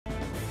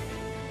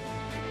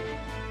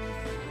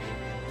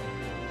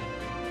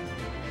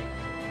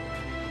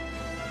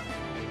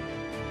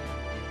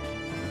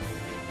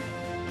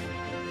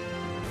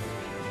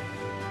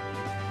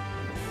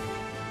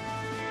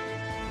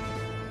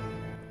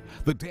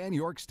The Dan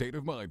Yorke State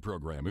of Mind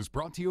program is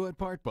brought to you in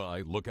part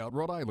by Lookout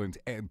Rhode Island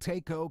and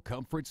Takeo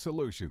Comfort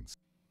Solutions.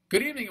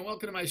 Good evening and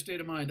welcome to my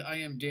State of Mind. I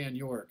am Dan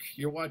Yorke.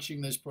 You're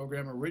watching this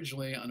program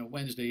originally on a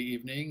Wednesday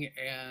evening,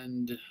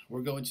 and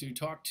we're going to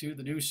talk to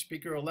the new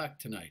Speaker-elect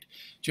tonight,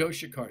 Joe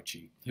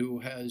Shekarchi,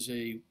 who has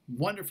a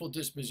wonderful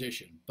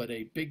disposition, but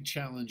a big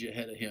challenge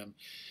ahead of him.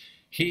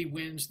 He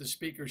wins the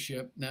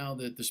speakership now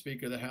that the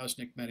Speaker of the House,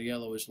 Nick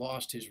Mattiello, has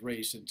lost his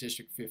race in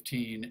District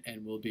 15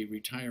 and will be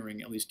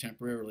retiring, at least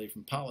temporarily,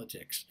 from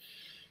politics.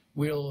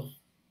 We'll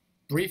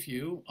brief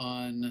you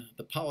on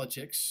the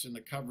politics and the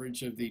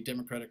coverage of the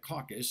Democratic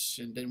caucus,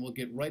 and then we'll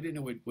get right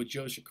into it with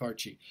Joe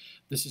Shekarchi.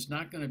 This is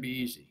not going to be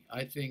easy.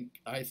 I think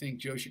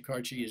Joe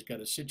Shekarchi has got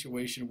a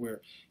situation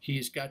where he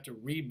has got to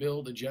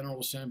rebuild the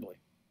General Assembly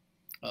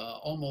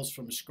almost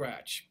from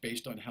scratch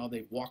based on how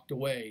they've walked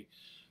away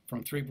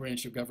from three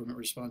branches of government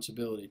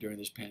responsibility during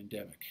this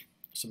pandemic.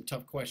 Some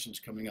tough questions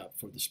coming up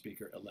for the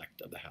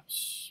Speaker-elect of the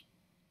House.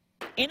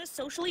 In a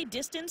socially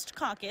distanced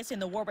caucus in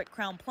the Warwick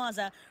Crown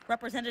Plaza,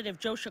 Representative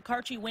Joe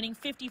Shekarchi winning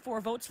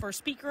 54 votes for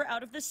Speaker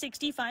out of the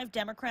 65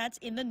 Democrats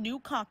in the new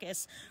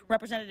caucus.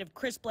 Representative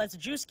Chris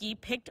Blazejewski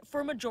picked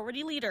for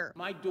Majority Leader.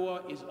 My door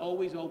is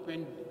always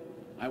open.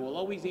 I will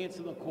always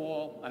answer the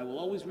call. I will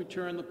always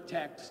return the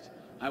text.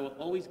 I will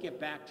always get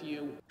back to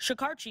you.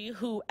 Shekarchi,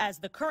 who as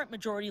the current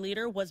Majority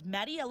Leader was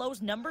Mattiello's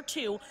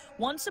 #2,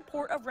 won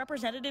support of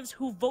representatives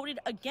who voted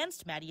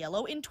against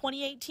Mattiello in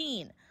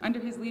 2018.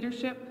 Under his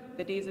leadership,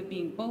 the days of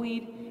being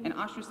bullied and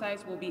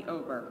ostracized will be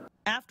over.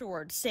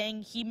 Afterwards,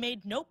 saying he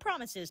made no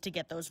promises to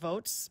get those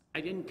votes.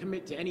 I didn't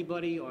commit to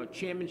anybody or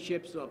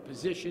chairmanships or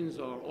positions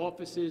or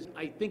offices.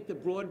 I think the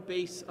broad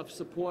base of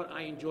support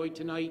I enjoyed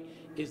tonight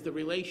is the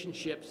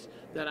relationships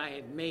that I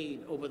had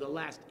made over the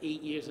last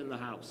 8 years in the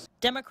House.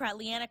 Democrat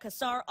Leanna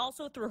Cassar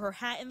also threw her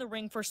hat in the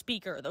ring for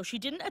Speaker, though she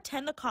didn't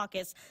attend the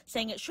caucus,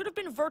 saying it should have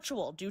been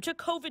virtual due to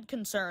COVID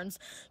concerns.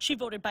 She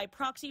voted by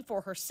proxy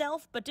for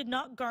herself, but did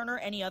not garner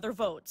any other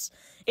votes.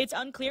 It's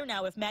unclear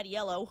now if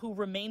Mattiello, who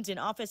remains in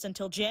office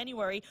until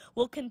January,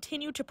 will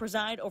continue to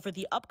preside over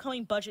the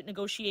upcoming budget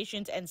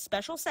negotiations and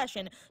special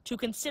session to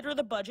consider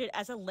the budget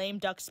as a lame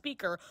duck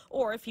speaker,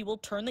 or if he will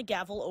turn the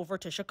gavel over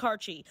to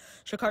Shekarchi.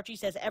 Shekarchi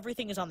says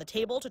everything is on the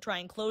table to try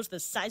and close the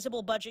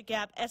sizable budget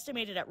gap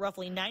estimated at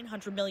roughly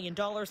 $900 million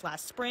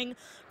last spring,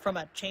 from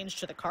a change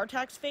to the car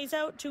tax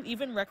phase-out to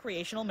even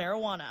recreational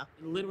marijuana.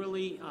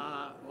 Literally,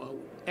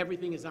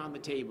 everything is on the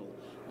table,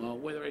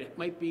 whether it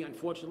might be,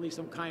 unfortunately,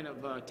 some kind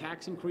of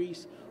tax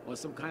increase or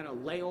some kind of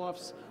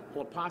layoffs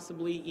or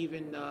possibly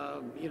even,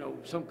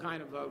 some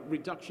kind of a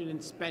reduction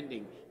in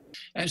spending.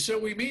 And so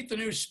we meet the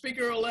new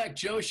Speaker-elect,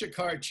 Joe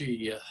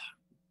Shekarchi.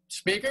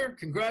 Speaker,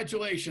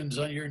 congratulations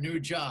on your new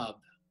job.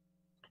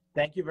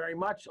 Thank you very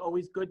much.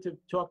 Always good to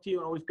talk to you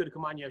and always good to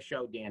come on your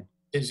show, Dan.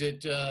 Is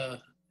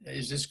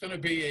this going to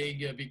be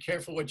a be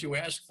careful what you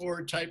ask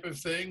for type of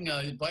thing?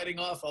 Biting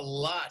off a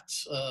lot.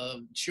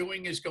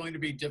 Chewing is going to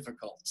be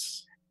difficult.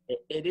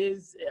 It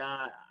is.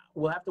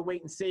 We'll have to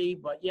wait and see.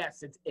 But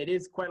yes, it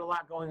is quite a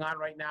lot going on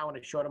right now in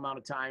a short amount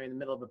of time in the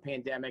middle of a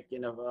pandemic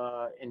and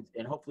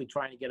hopefully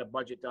trying to get a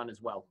budget done as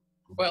well.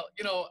 Well,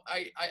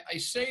 I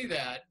say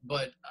that,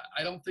 but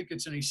I don't think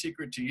it's any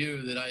secret to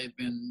you that I have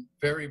been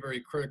very,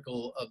 very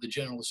critical of the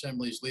General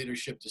Assembly's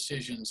leadership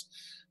decisions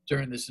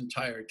during this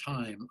entire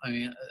time. I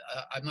mean,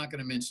 I'm not going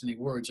to mince any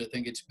words. I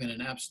think it's been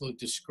an absolute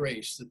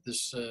disgrace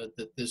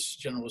that this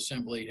General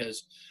Assembly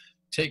has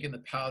taken the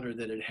powder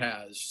that it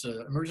has.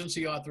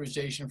 Emergency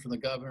authorization from the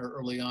governor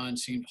early on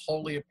seemed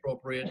wholly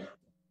appropriate.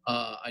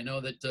 I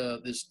know that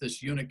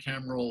this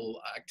unicameral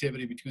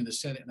activity between the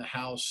Senate and the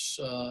House,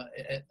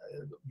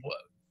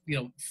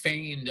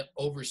 feigned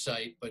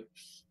oversight, but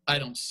I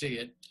don't see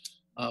it.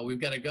 We've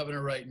got a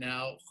governor right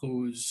now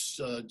who's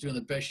doing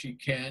the best she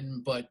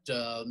can, but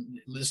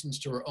listens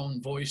to her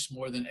own voice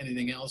more than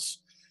anything else,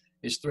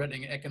 is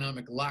threatening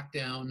economic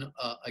lockdown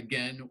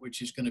again,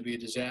 which is going to be a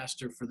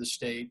disaster for the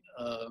state.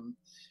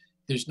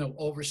 There's no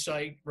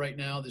oversight right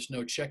now. There's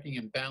no checking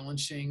and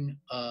balancing.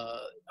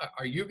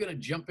 Are you going to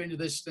jump into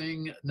this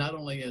thing not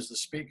only as the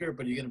Speaker,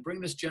 but are you going to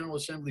bring this General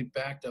Assembly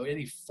back to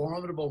any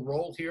formidable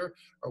role here?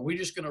 Or are we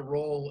just going to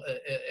roll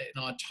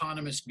an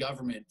autonomous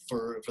government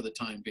for the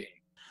time being?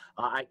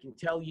 I can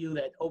tell you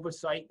that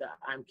oversight,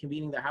 I'm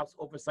convening the House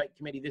Oversight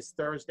Committee this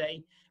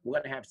Thursday. We're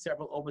going to have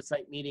several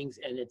oversight meetings,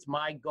 and it's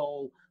my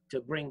goal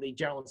to bring the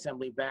General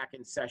Assembly back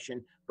in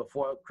session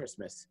before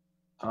Christmas.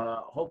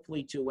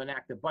 Hopefully to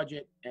enact the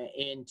budget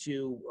and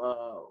to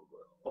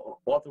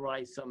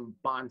authorize some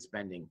bond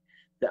spending,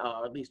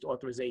 at least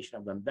authorization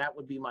of them. That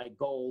would be my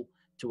goal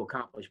to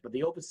accomplish. But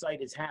the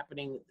oversight is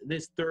happening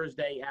this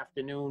Thursday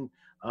afternoon.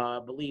 I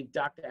believe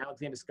Dr.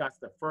 Alexander Scott's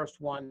the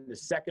first one. The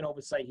second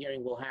oversight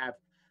hearing will have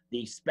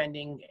the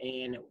spending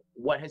and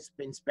what has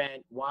been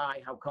spent,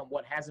 why, how come,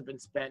 what hasn't been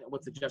spent,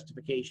 what's the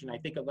justification. I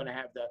think I'm going to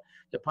have the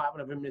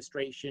Department of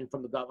Administration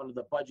from the governor,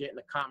 the budget, and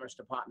the Commerce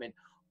Department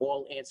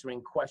all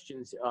answering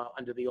questions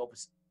under the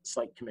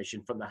Oversight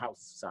Commission from the House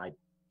side.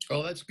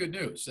 Oh, that's good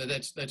news.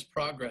 That's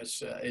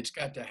progress. It's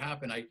got to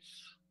happen.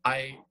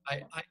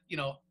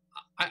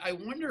 I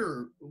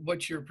wonder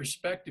what your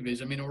perspective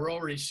is. I mean, we're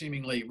already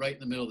seemingly right in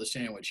the middle of the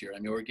sandwich here. I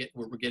mean,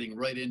 we're getting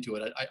right into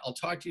it. I'll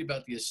talk to you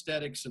about the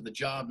aesthetics of the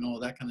job and all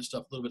that kind of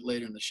stuff a little bit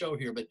later in the show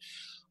here. But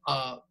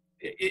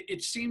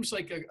it seems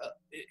like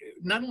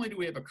not only do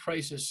we have a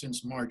crisis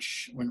since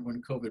March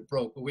when COVID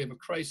broke, but we have a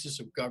crisis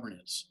of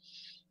governance.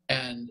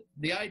 And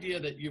the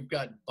idea that you've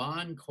got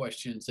bond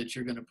questions that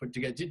you're going to put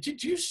together,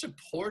 did you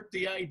support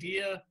the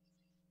idea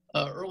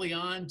early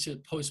on to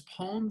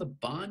postpone the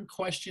bond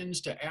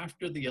questions to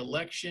after the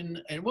election?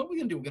 And what are we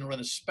going to do? We're going to run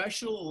a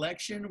special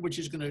election, which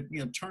is going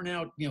to turn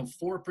out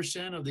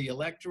 4% of the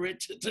electorate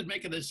to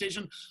make a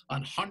decision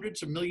on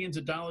hundreds of millions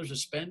of dollars of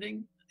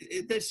spending?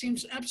 That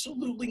seems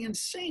absolutely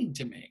insane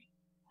to me.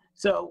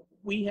 So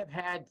we have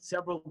had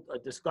several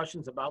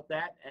discussions about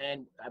that,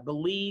 and I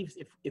believe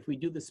if we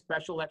do the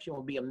special election, it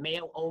will be a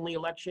mail-only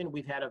election.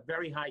 We've had a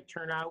very high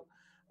turnout.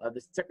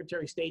 The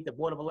Secretary of State, the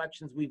Board of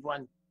Elections, we've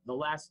run the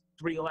last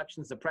 3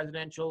 elections, the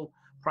presidential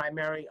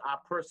primary, our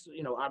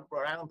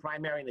Rhode Island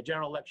primary, and the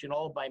general election,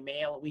 all by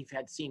mail. We've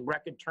seen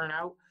record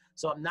turnout.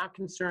 So I'm not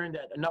concerned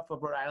that enough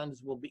of Rhode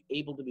Islanders will be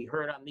able to be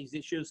heard on these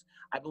issues.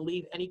 I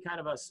believe any kind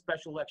of a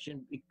special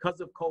election,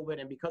 because of COVID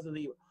and because of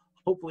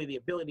hopefully the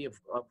ability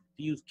to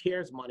use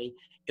CARES money,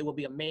 it will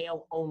be a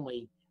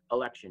mail-only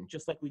election,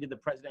 just like we did the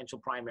presidential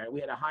primary. We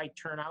had a high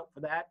turnout for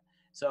that.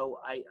 So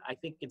I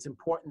think it's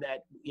important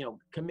that,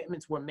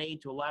 commitments were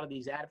made to a lot of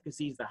these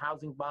advocacies, the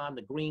housing bond,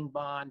 the green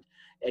bond,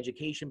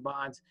 education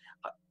bonds.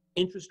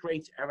 Interest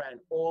rates are at an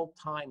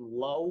all-time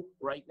low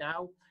right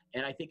now.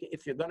 And I think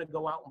if you're going to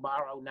go out and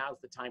borrow, now's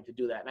the time to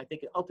do that. And I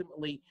think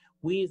ultimately,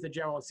 we as the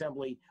General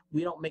Assembly,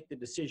 we don't make the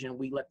decision,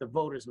 we let the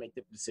voters make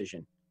the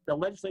decision. The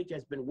legislature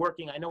has been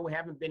working. I know we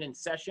haven't been in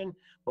session,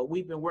 but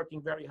we've been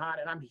working very hard.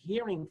 And I'm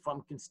hearing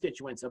from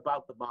constituents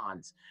about the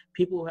bonds,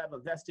 people who have a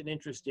vested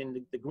interest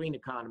in the green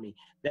economy,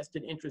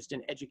 vested interest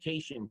in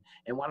education,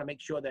 and want to make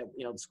sure that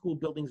the school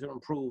buildings are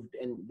improved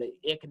and the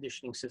air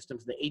conditioning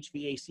systems, the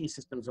HVAC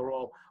systems are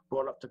all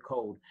brought up to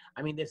code.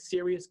 I mean, there's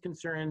serious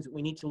concerns.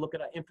 We need to look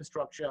at our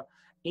infrastructure.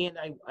 And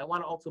I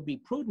want to also be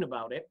prudent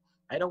about it.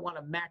 I don't want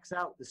to max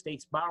out the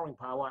state's borrowing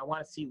power. I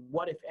want to see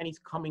what, if any, is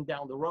coming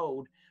down the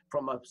road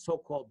from a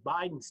so-called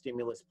Biden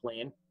stimulus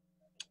plan.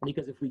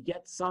 Because if we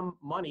get some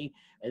money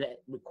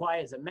that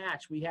requires a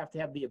match, we have to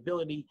have the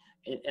ability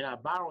in our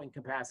borrowing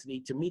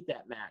capacity to meet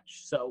that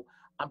match. So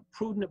I'm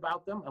prudent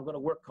about them. I'm going to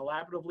work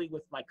collaboratively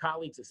with my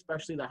colleagues,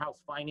 especially the House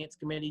Finance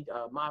Committee.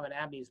 Marvin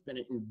Abney has been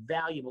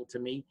invaluable to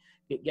me,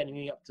 getting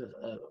me up to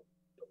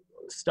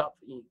stuff,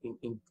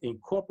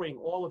 incorporating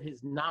all of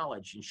his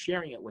knowledge and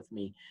sharing it with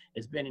me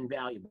has been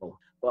invaluable.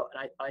 But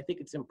I think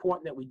it's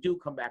important that we do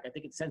come back. I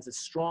think it sends a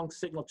strong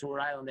signal to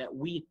Rhode Island that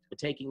we are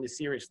taking this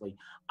seriously.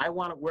 I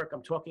want to work.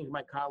 I'm talking to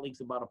my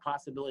colleagues about a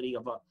possibility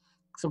of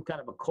some kind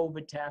of a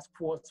COVID task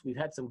force. We've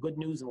had some good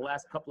news in the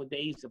last couple of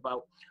days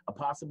about a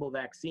possible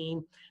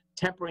vaccine.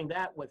 Tempering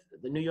that with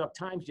the New York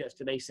Times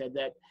yesterday said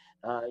that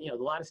a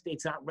lot of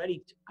states aren't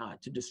ready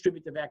to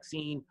distribute the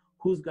vaccine.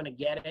 Who's going to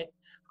get it?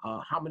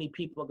 How many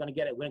people are going to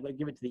get it? We're going to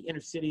give it to the inner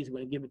cities. We're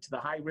going to give it to the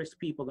high-risk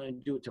people. We're going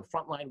to do it to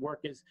frontline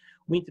workers.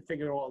 We need to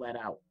figure all that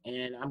out.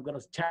 And I'm going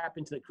to tap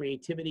into the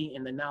creativity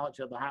and the knowledge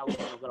of the House.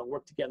 And I'm going to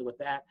work together with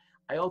that.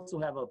 I also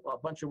have a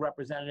bunch of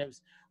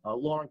representatives,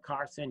 Lauren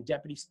Carson,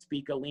 Deputy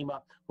Speaker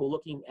Lima, who are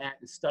looking at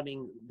and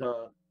studying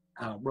the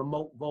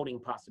remote voting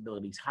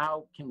possibilities.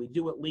 How can we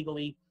do it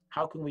legally?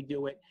 How can we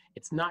do it?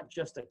 It's not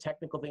just a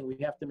technical thing. We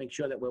have to make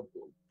sure that we're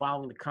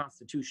following the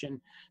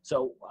Constitution.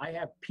 So I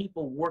have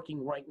people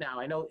working right now.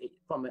 I know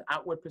from an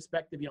outward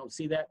perspective, you don't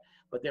see that,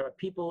 but there are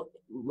people,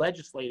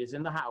 legislators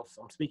in the House,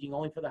 I'm speaking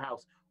only for the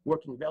House,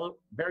 working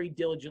very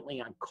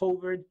diligently on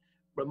COVID,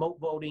 remote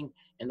voting,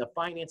 and the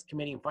Finance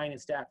Committee and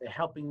Finance staff are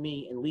helping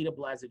me and Lita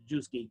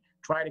Blazejewski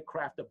try to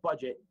craft a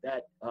budget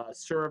that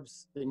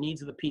serves the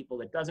needs of the people,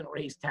 that doesn't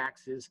raise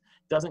taxes,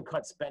 doesn't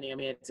cut spending. I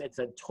mean, it's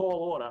a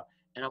tall order.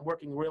 And I'm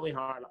working really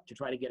hard to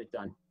try to get it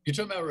done. You're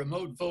talking about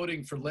remote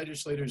voting for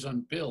legislators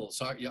on bills.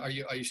 Are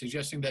you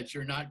suggesting that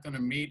you're not going to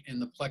meet in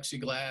the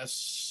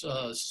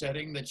plexiglass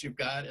setting that you've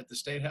got at the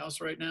State House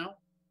right now?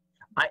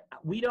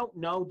 We don't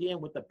know,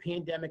 Dan, what the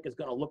pandemic is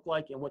going to look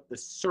like and what the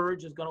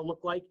surge is going to look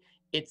like.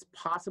 It's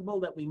possible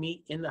that we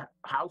meet in the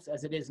House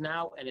as it is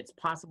now, and it's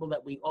possible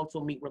that we also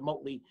meet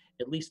remotely,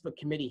 at least for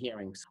committee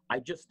hearings. I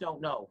just don't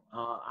know.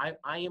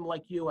 I am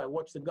like you. I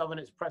watch the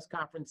governor's press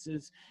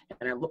conferences,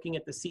 and I'm looking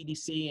at the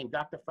CDC and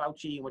Dr.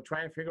 Fauci, and we're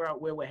trying to figure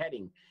out where we're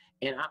heading.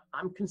 And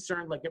I'm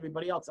concerned, like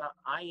everybody else.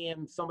 I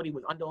am somebody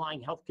with underlying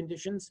health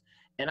conditions,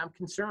 and I'm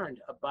concerned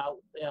about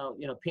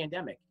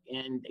pandemic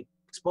and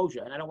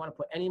exposure. And I don't want to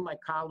put any of my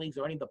colleagues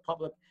or any of the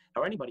public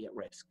or anybody at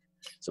risk.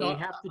 So we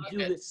have to do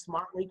this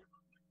smartly.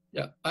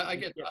 Yeah, I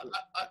get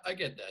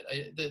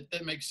that.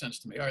 That makes sense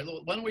to me. All right,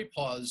 why don't we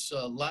pause?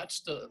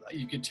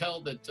 You can tell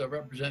that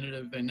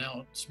Representative and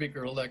now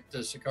Speaker-elect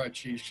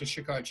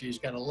Shekarchi has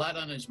got a lot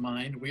on his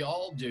mind. We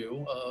all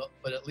do,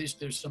 but at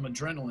least there's some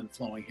adrenaline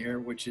flowing here,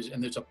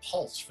 and there's a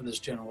pulse for this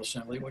General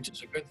Assembly, which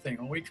is a good thing.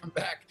 When we come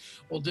back,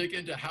 we'll dig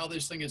into how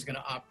this thing is going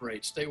to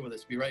operate. Stay with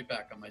us. Be right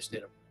back on My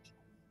State of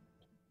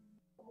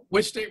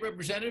With State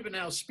Representative and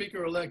now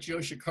Speaker-elect Joe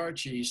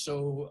Shekarchi.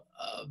 So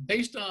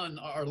based on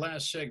our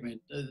last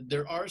segment,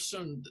 there are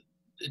some,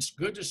 it's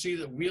good to see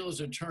that wheels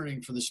are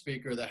turning for the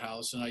Speaker of the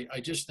House. And I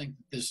just think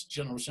that this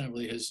General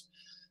Assembly has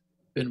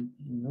been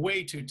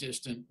way too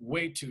distant,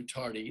 way too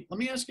tardy. Let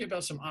me ask you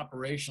about some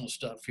operational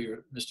stuff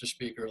here, Mr.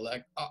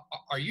 Speaker-elect.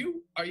 Are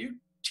you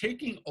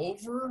taking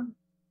over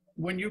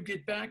when you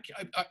get back?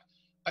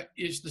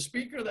 Is the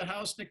Speaker of the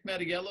House, Nick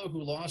Mattiello,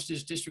 who lost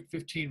his District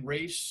 15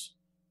 race,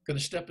 going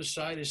to step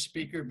aside as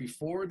Speaker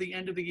before the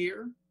end of the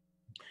year?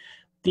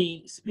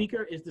 The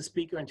Speaker is the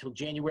Speaker until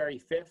January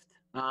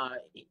 5th.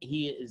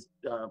 He is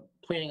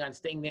planning on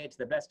staying there to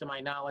the best of my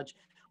knowledge.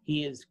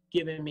 He has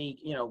given me,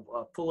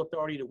 full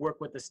authority to work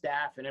with the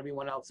staff and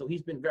everyone else. So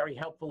he's been very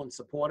helpful and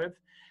supportive.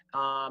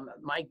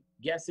 My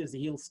guess is that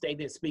he'll stay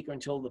there Speaker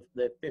until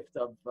the 5th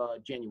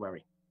of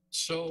January.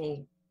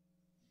 So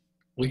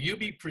will you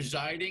be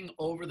presiding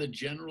over the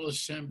General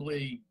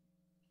Assembly?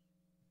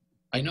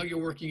 I know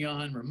you're working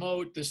on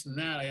remote, this and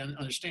that. I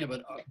understand,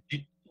 but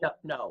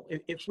no.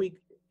 If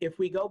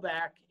we go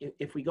back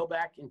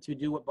and to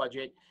do a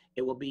budget,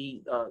 it will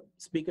be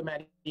Speaker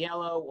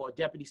Mattiello or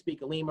Deputy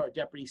Speaker Lima or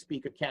Deputy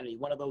Speaker Kennedy.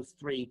 One of those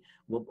three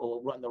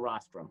will run the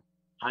rostrum.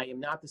 I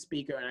am not the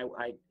Speaker, and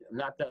I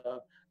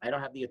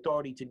don't have the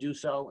authority to do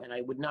so, and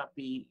I would not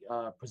be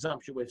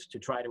presumptuous to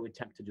try to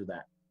attempt to do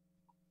that.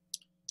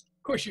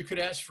 Of course, you could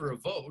ask for a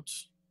vote.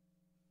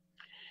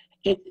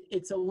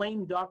 It's a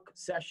lame duck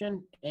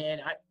session,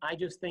 and I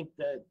just think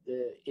that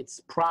it's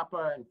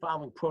proper and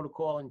following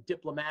protocol and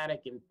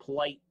diplomatic and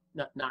polite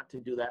not to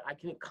do that. I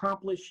can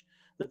accomplish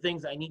the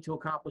things I need to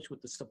accomplish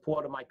with the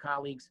support of my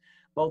colleagues,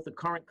 both the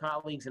current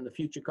colleagues and the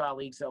future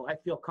colleagues. So I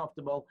feel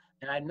comfortable,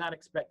 and I'm not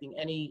expecting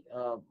any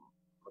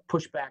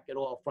pushback at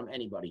all from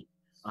anybody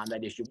on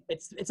that issue.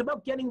 It's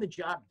about getting the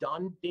job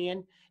done,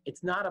 Dan.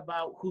 It's not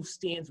about who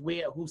stands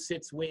where, who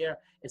sits where.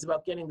 It's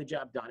about getting the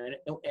job done,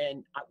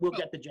 and we'll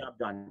get the job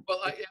done. Well,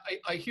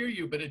 I hear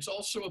you, but it's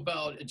also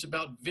about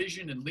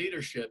vision and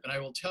leadership. And I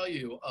will tell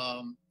you,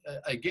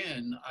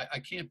 again, I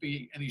can't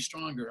be any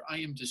stronger. I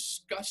am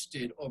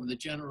disgusted over the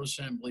General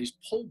Assembly's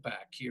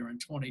pullback here in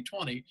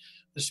 2020.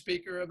 The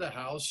Speaker of the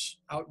House,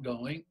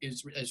 outgoing,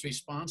 is as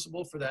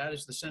responsible for that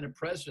as the Senate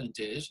President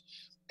is.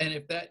 And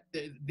if that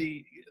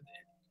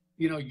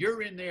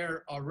you're in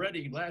there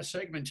already, last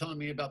segment, telling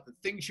me about the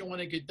things you want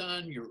to get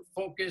done, your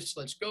focus,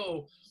 let's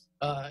go.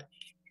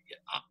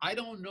 I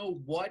don't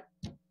know what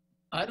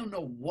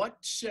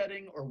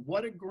setting or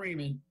what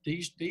agreement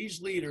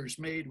these leaders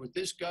made with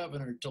this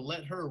governor to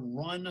let her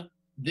run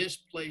this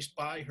place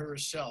by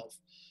herself.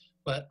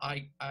 But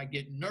I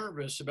get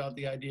nervous about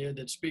the idea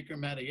that Speaker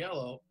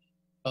Mattiello,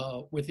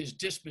 with his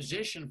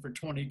disposition for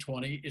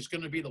 2020, is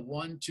going to be the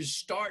one to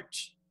start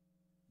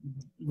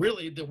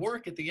really the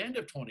work at the end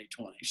of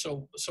 2020.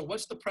 So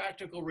what's the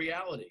practical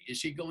reality?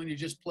 Is he going to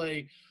just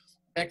play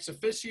ex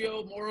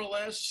officio more or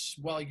less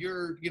while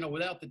you're,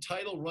 without the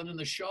title running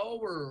the show,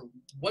 or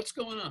what's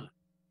going on?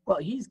 Well,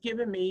 he's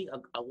given me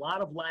a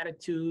lot of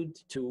latitude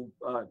to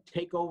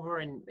take over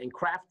and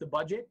craft the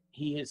budget.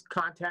 He has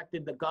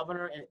contacted the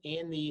governor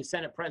and the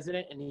Senate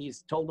President, and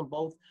he's told them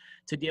both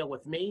to deal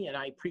with me, and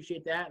I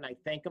appreciate that, and I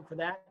thank him for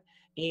that.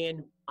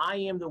 And I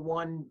am the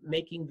one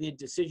making the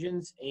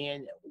decisions,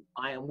 and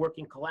I am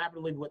working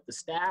collaboratively with the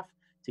staff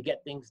to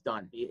get things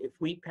done. If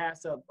we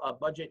pass a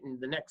budget in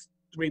the next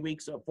 3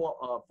 weeks or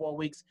 4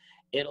 weeks,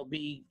 it'll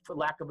be, for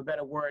lack of a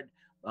better word,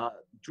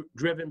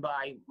 driven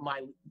by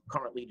my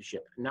current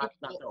leadership, not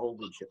the old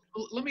leadership.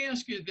 Let me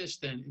ask you this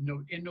then.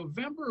 In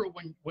November,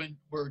 when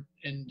we're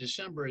in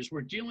December, as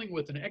we're dealing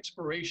with an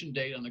expiration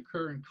date on the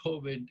current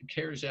COVID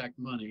CARES Act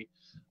money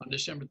on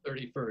December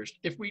 31st,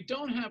 if we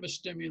don't have a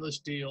stimulus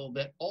deal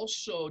that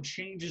also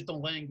changes the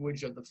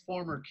language of the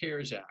former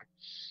CARES Act,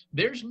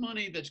 there's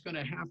money that's going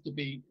to have to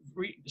be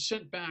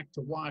sent back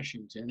to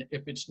Washington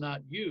if it's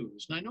not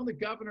used. And I know the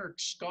governor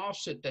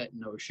scoffs at that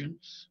notion,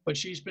 but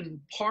she's been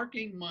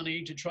parking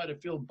money to try to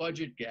fill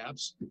budget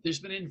gaps. There's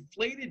been an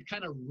inflated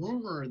kind of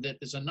rumor that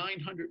there's a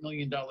 $900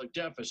 million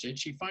deficit.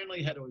 She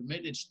finally had to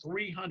admit it's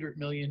 $300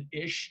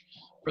 million-ish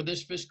for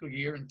this fiscal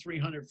year and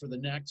 $300 for the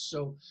next.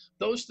 So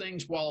those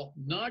things, while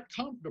not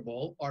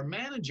comfortable, are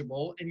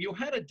manageable. And you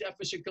had a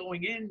deficit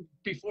going in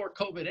before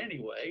COVID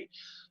anyway.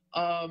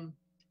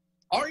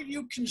 Are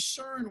you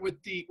concerned with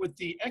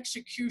the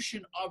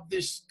execution of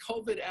this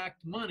COVID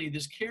Act money,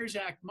 this CARES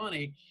Act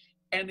money,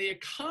 and the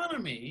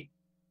economy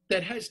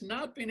that has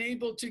not been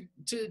able to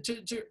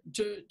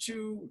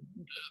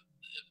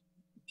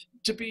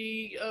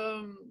be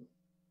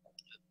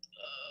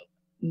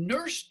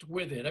nursed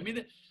with it? I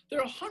mean,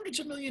 there are hundreds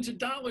of millions of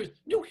dollars.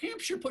 New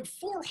Hampshire put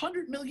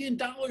 $400 million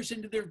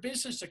into their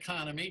business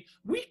economy.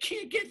 We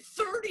can't get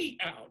 30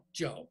 out,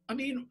 Joe. I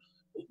mean,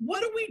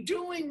 what are we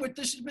doing with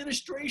this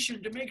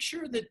administration to make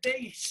sure that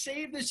they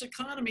save this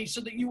economy so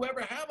that you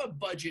ever have a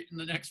budget in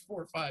the next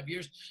 4 or 5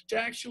 years to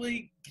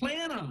actually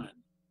plan on?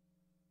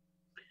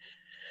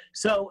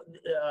 So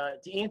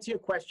to answer your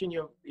question,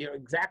 you're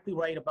exactly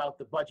right about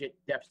the budget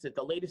deficit.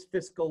 The latest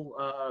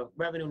fiscal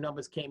revenue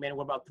numbers came in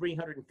were about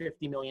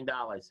 $350 million.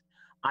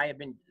 I have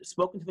been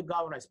spoken to the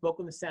governor. I've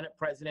spoken to the Senate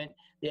president.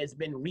 There's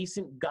been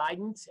recent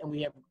guidance, and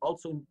we have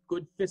also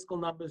good fiscal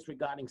numbers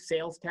regarding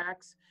sales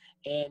tax.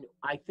 And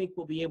I think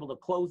we'll be able to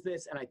close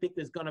this. And I think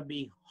there's going to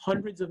be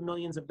hundreds of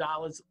millions of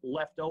dollars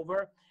left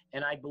over.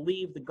 And I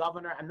believe the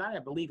governor,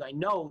 I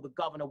know the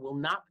governor will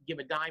not give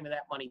a dime of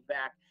that money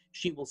back.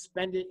 She will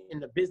spend it in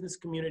the business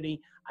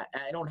community.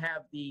 I don't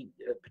have the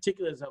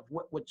particulars of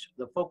which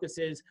the focus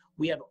is.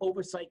 We have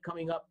oversight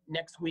coming up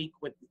next week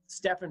with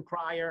Stephen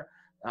Pryor,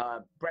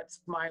 Brett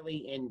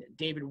Smiley, and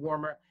David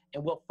Warmer,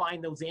 and we'll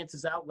find those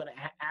answers out. We're going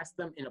to ask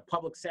them in a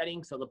public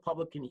setting so the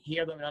public can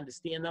hear them and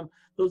understand them.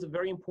 Those are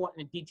very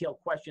important and detailed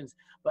questions,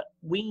 but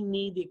we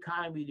need the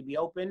economy to be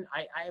open.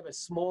 I have a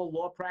small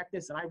law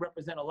practice, and I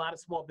represent a lot of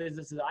small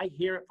businesses. I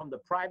hear it from the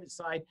private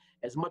side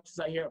as much as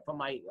I hear it from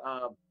my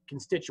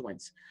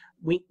constituents.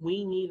 We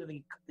need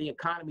the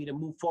economy to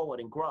move forward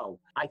and grow.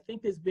 I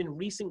think there's been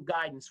recent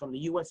guidance from the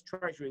U.S.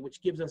 Treasury,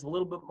 which gives us a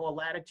little bit more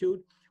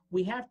latitude.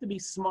 We have to be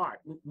smart.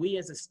 We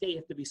as a state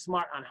have to be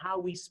smart on how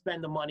we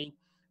spend the money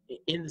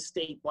in the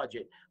state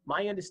budget.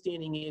 My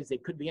understanding is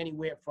it could be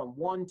anywhere from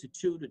 $1 to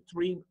 $2 to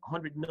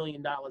 $300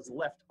 million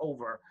left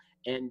over.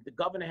 And the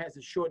governor has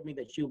assured me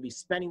that she'll be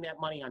spending that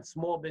money on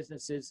small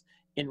businesses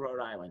in Rhode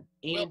Island.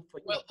 And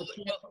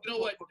you know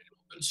what?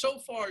 So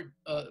far,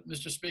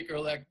 Mr.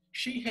 Speaker-elect,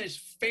 she has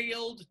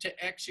failed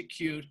to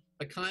execute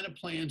the kind of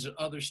plans that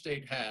other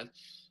states had.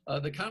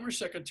 The Commerce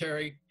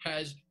Secretary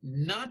has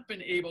not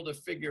been able to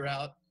figure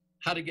out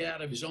how to get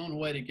out of his own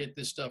way to get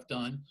this stuff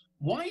done.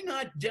 Why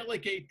not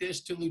delegate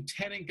this to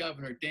Lieutenant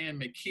Governor Dan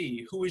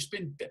McKee, who,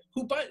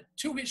 but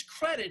to his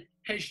credit,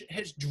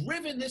 has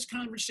driven this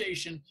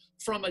conversation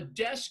from a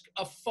desk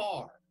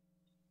afar?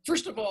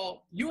 First of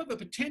all, you have a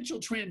potential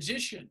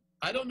transition.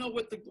 I don't know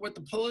what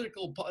the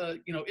political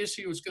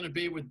issue is going to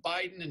be with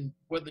Biden and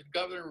whether the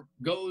governor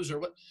goes or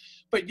what,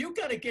 but you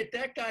got to get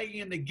that guy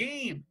in the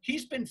game.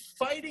 He's been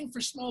fighting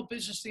for small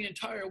business the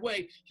entire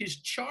way. His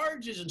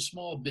charge is in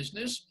small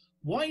business.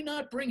 Why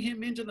not bring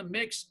him into the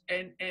mix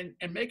and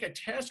make a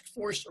task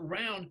force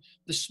around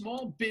the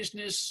small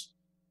business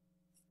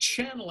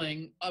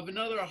channeling of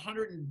another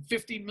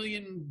 $150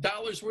 million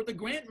worth of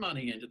grant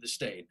money into the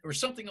state or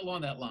something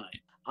along that line?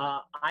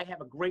 I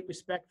have a great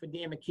respect for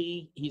Dan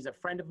McKee. He's a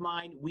friend of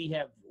mine. We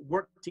have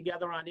worked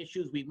together on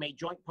issues. We've made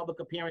joint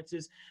public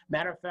appearances.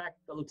 Matter of fact,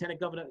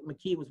 Lieutenant Governor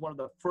McKee was one of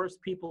the first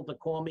people to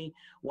call me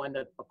when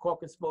the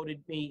caucus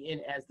voted me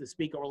in as the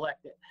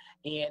Speaker-elect.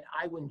 And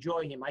I would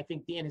enjoy him. I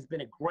think Dan has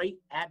been a great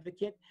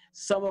advocate.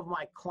 Some of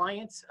my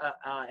clients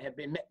have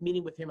been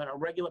meeting with him on a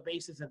regular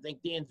basis and think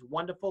Dan's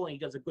wonderful and he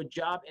does a good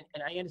job.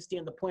 And I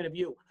understand the point of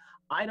view.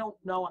 I don't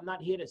know. I'm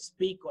not here to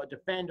speak or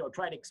defend or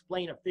try to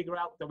explain or figure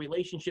out the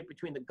relationship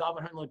between the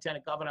governor and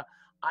lieutenant governor.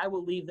 I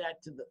will leave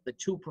that to the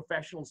two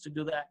professionals to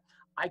do that.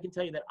 I can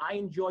tell you that I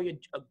enjoy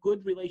a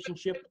good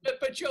relationship.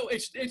 But Joe,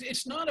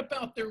 it's not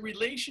about their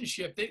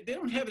relationship. They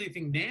don't have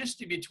anything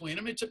nasty between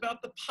them. It's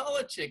about the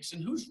politics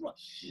and who's wrong.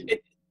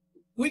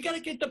 We got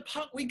to get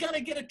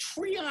a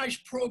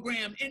triage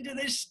program into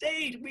this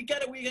state. We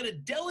got to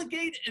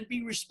delegate and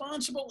be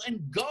responsible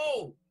and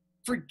go.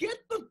 Forget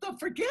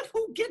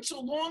who gets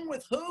along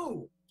with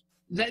who.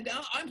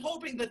 I'm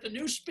hoping that the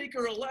new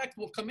Speaker-elect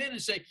will come in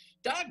and say,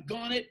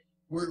 doggone it,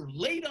 we're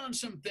late on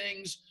some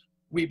things.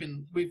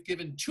 We've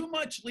given too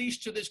much leash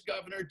to this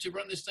governor to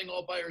run this thing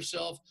all by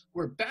herself.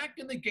 We're back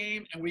in the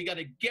game, and we got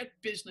to get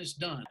business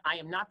done. I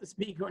am not the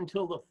speaker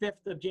until the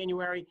 5th of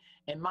January,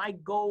 and my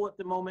goal at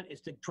the moment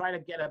is to try to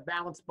get a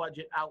balanced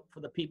budget out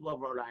for the people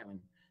of Rhode Island.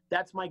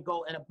 That's my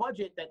goal, and a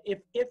budget that if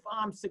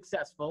I'm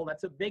successful,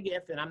 that's a big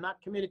if, and I'm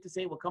not committed to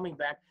say we're coming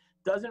back,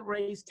 doesn't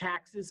raise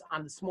taxes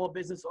on the small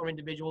business or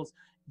individuals,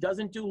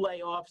 doesn't do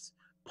layoffs,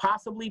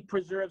 possibly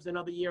preserves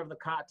another year of the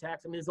car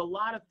tax. I mean, there's a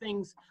lot of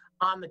things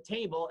on the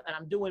table, and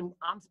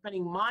I'm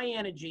spending my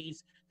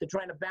energies to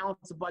try to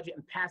balance the budget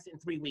and pass it in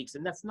 3 weeks.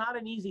 And that's not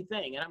an easy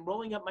thing. And I'm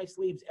rolling up my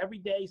sleeves every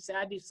day,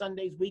 Saturdays,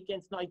 Sundays,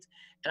 weekends, nights,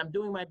 and I'm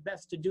doing my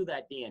best to do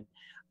that, Dan.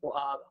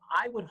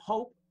 I would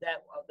hope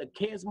that the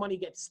CARES money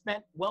gets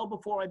spent well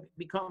before I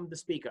become the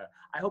speaker.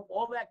 I hope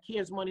all that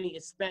CARES money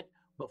is spent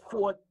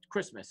before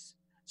Christmas.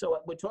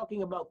 So we're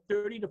talking about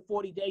 30 to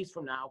 40 days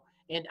from now,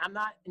 and I'm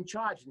not in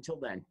charge until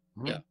then.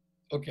 Yeah.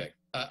 Okay.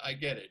 I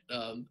get it.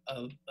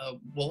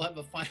 We'll have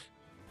the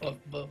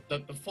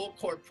full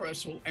court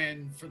press will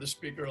end for the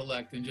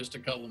Speaker-elect in just a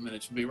couple of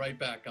minutes. We'll be right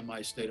back on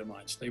My State of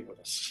Mind. Stay with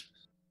us.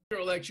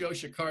 Speaker-elect Joe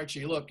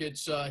Shekarchi. Look,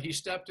 he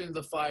stepped into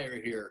the fire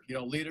here. You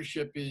know,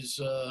 leadership is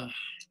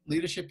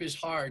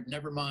hard.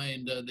 Never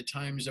mind the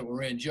times that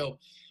we're in. Joe,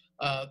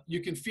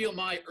 you can feel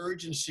my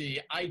urgency.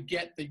 I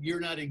get that you're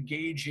not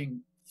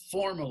engaging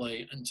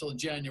formally until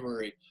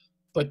January.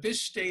 But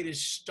this state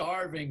is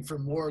starving for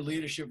more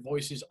leadership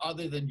voices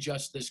other than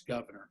just this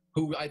governor,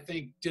 who I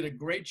think did a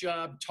great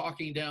job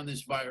talking down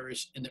this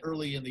virus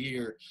early in the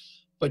year.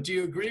 But do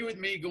you agree with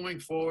me going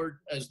forward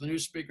as the new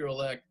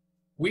Speaker-elect?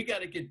 We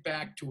got to get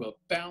back to a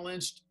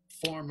balanced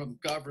form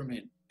of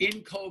government,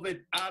 in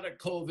COVID, out of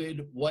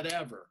COVID,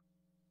 whatever.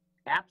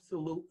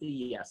 Absolutely,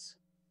 yes.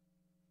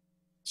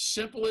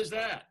 Simple as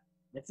that.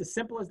 It's as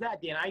simple as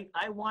that, Dan.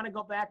 I want to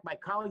go back. My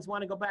colleagues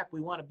want to go back.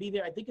 We want to be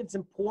there. I think it's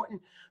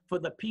important for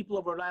the people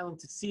of Rhode Island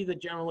to see the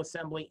General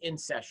Assembly in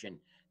session.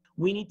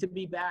 We need to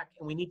be back,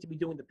 and we need to be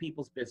doing the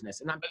people's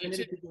business. And I'm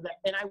committed to do that.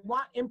 And I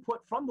want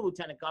input from the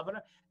Lieutenant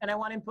Governor, and I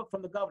want input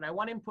from the Governor. I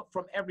want input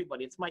from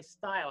everybody. It's my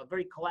style, a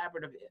very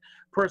collaborative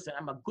person.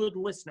 I'm a good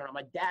listener. I'm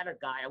a data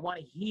guy. I want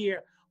to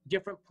hear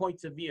different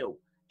points of view.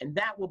 And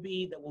that will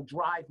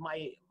drive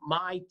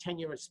my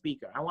tenure as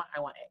Speaker. I want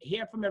to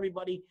hear from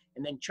everybody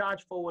and then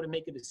charge forward and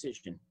make a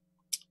decision.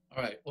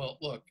 All right. Well,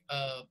 look,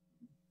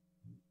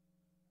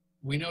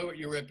 we know what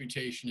your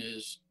reputation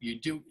is.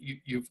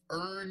 You've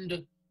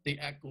earned the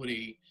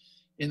equity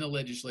in the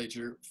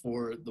legislature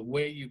for the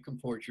way you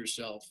comport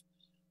yourself.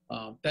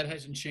 That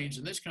hasn't changed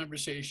in this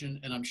conversation,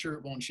 and I'm sure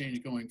it won't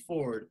change going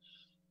forward.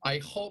 I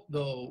hope,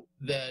 though,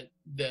 that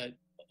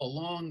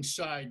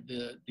alongside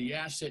the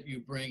asset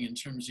you bring in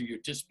terms of your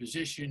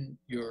disposition,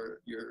 your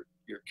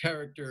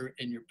character,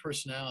 and your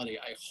personality,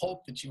 I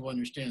hope that you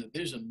understand that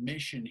there's a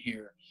mission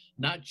here,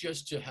 not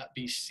just to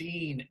be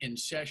seen in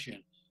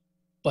session,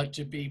 but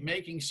to be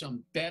making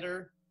some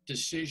better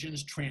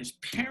decisions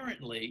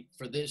transparently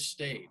for this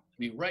state. I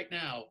mean, right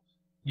now,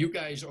 you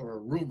guys are a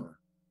rumor,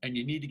 and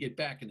you need to get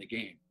back in the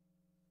game.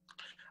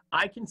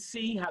 I can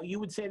see how you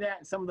would say that,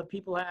 and some of the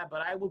people have,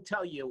 but I will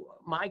tell you,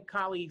 my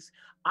colleagues,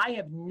 I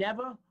have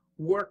never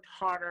worked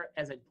harder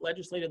as a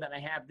legislator than I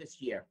have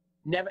this year.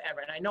 Never, ever.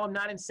 And I know I'm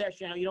not in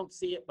session, I know you don't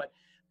see it, but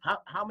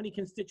how many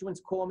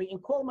constituents call me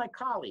and call my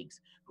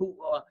colleagues who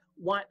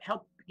want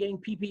help getting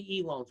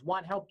PPE loans,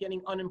 want help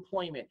getting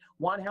unemployment,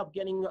 want help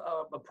getting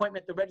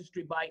appointment at the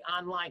registry by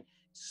online.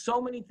 So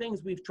many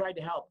things we've tried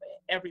to help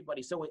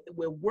everybody. So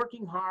we're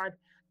working hard,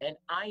 and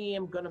I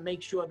am going to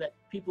make sure that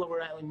people of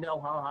Rhode Island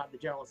know how hard the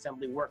General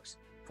Assembly works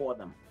for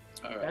them.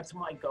 All right. That's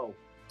my goal.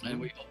 And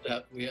we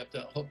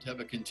hope to have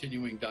a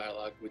continuing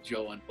dialogue with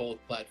Joe on both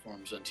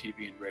platforms, on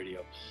TV and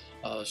radio.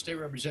 State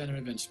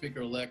Representative and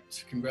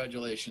Speaker-elect,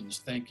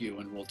 congratulations. Thank you,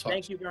 and we'll talk.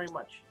 Thank you very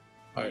much.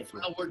 All right,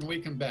 final word when we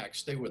come back.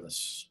 Stay with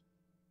us.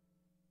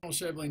 The General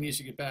Assembly needs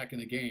to get back in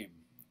the game,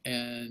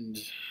 and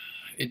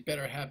it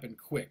better happen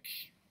quick.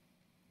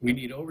 We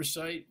need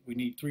oversight. We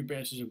need three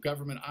branches of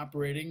government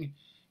operating.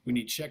 We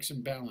need checks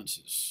and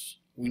balances.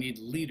 We need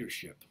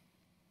leadership.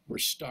 We're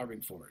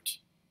starving for it,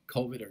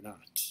 COVID or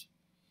not.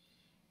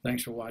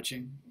 Thanks for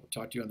watching. We'll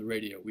talk to you on the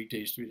radio,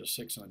 weekdays 3 to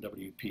 6 on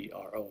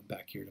WPRO, and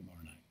back here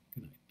tomorrow night.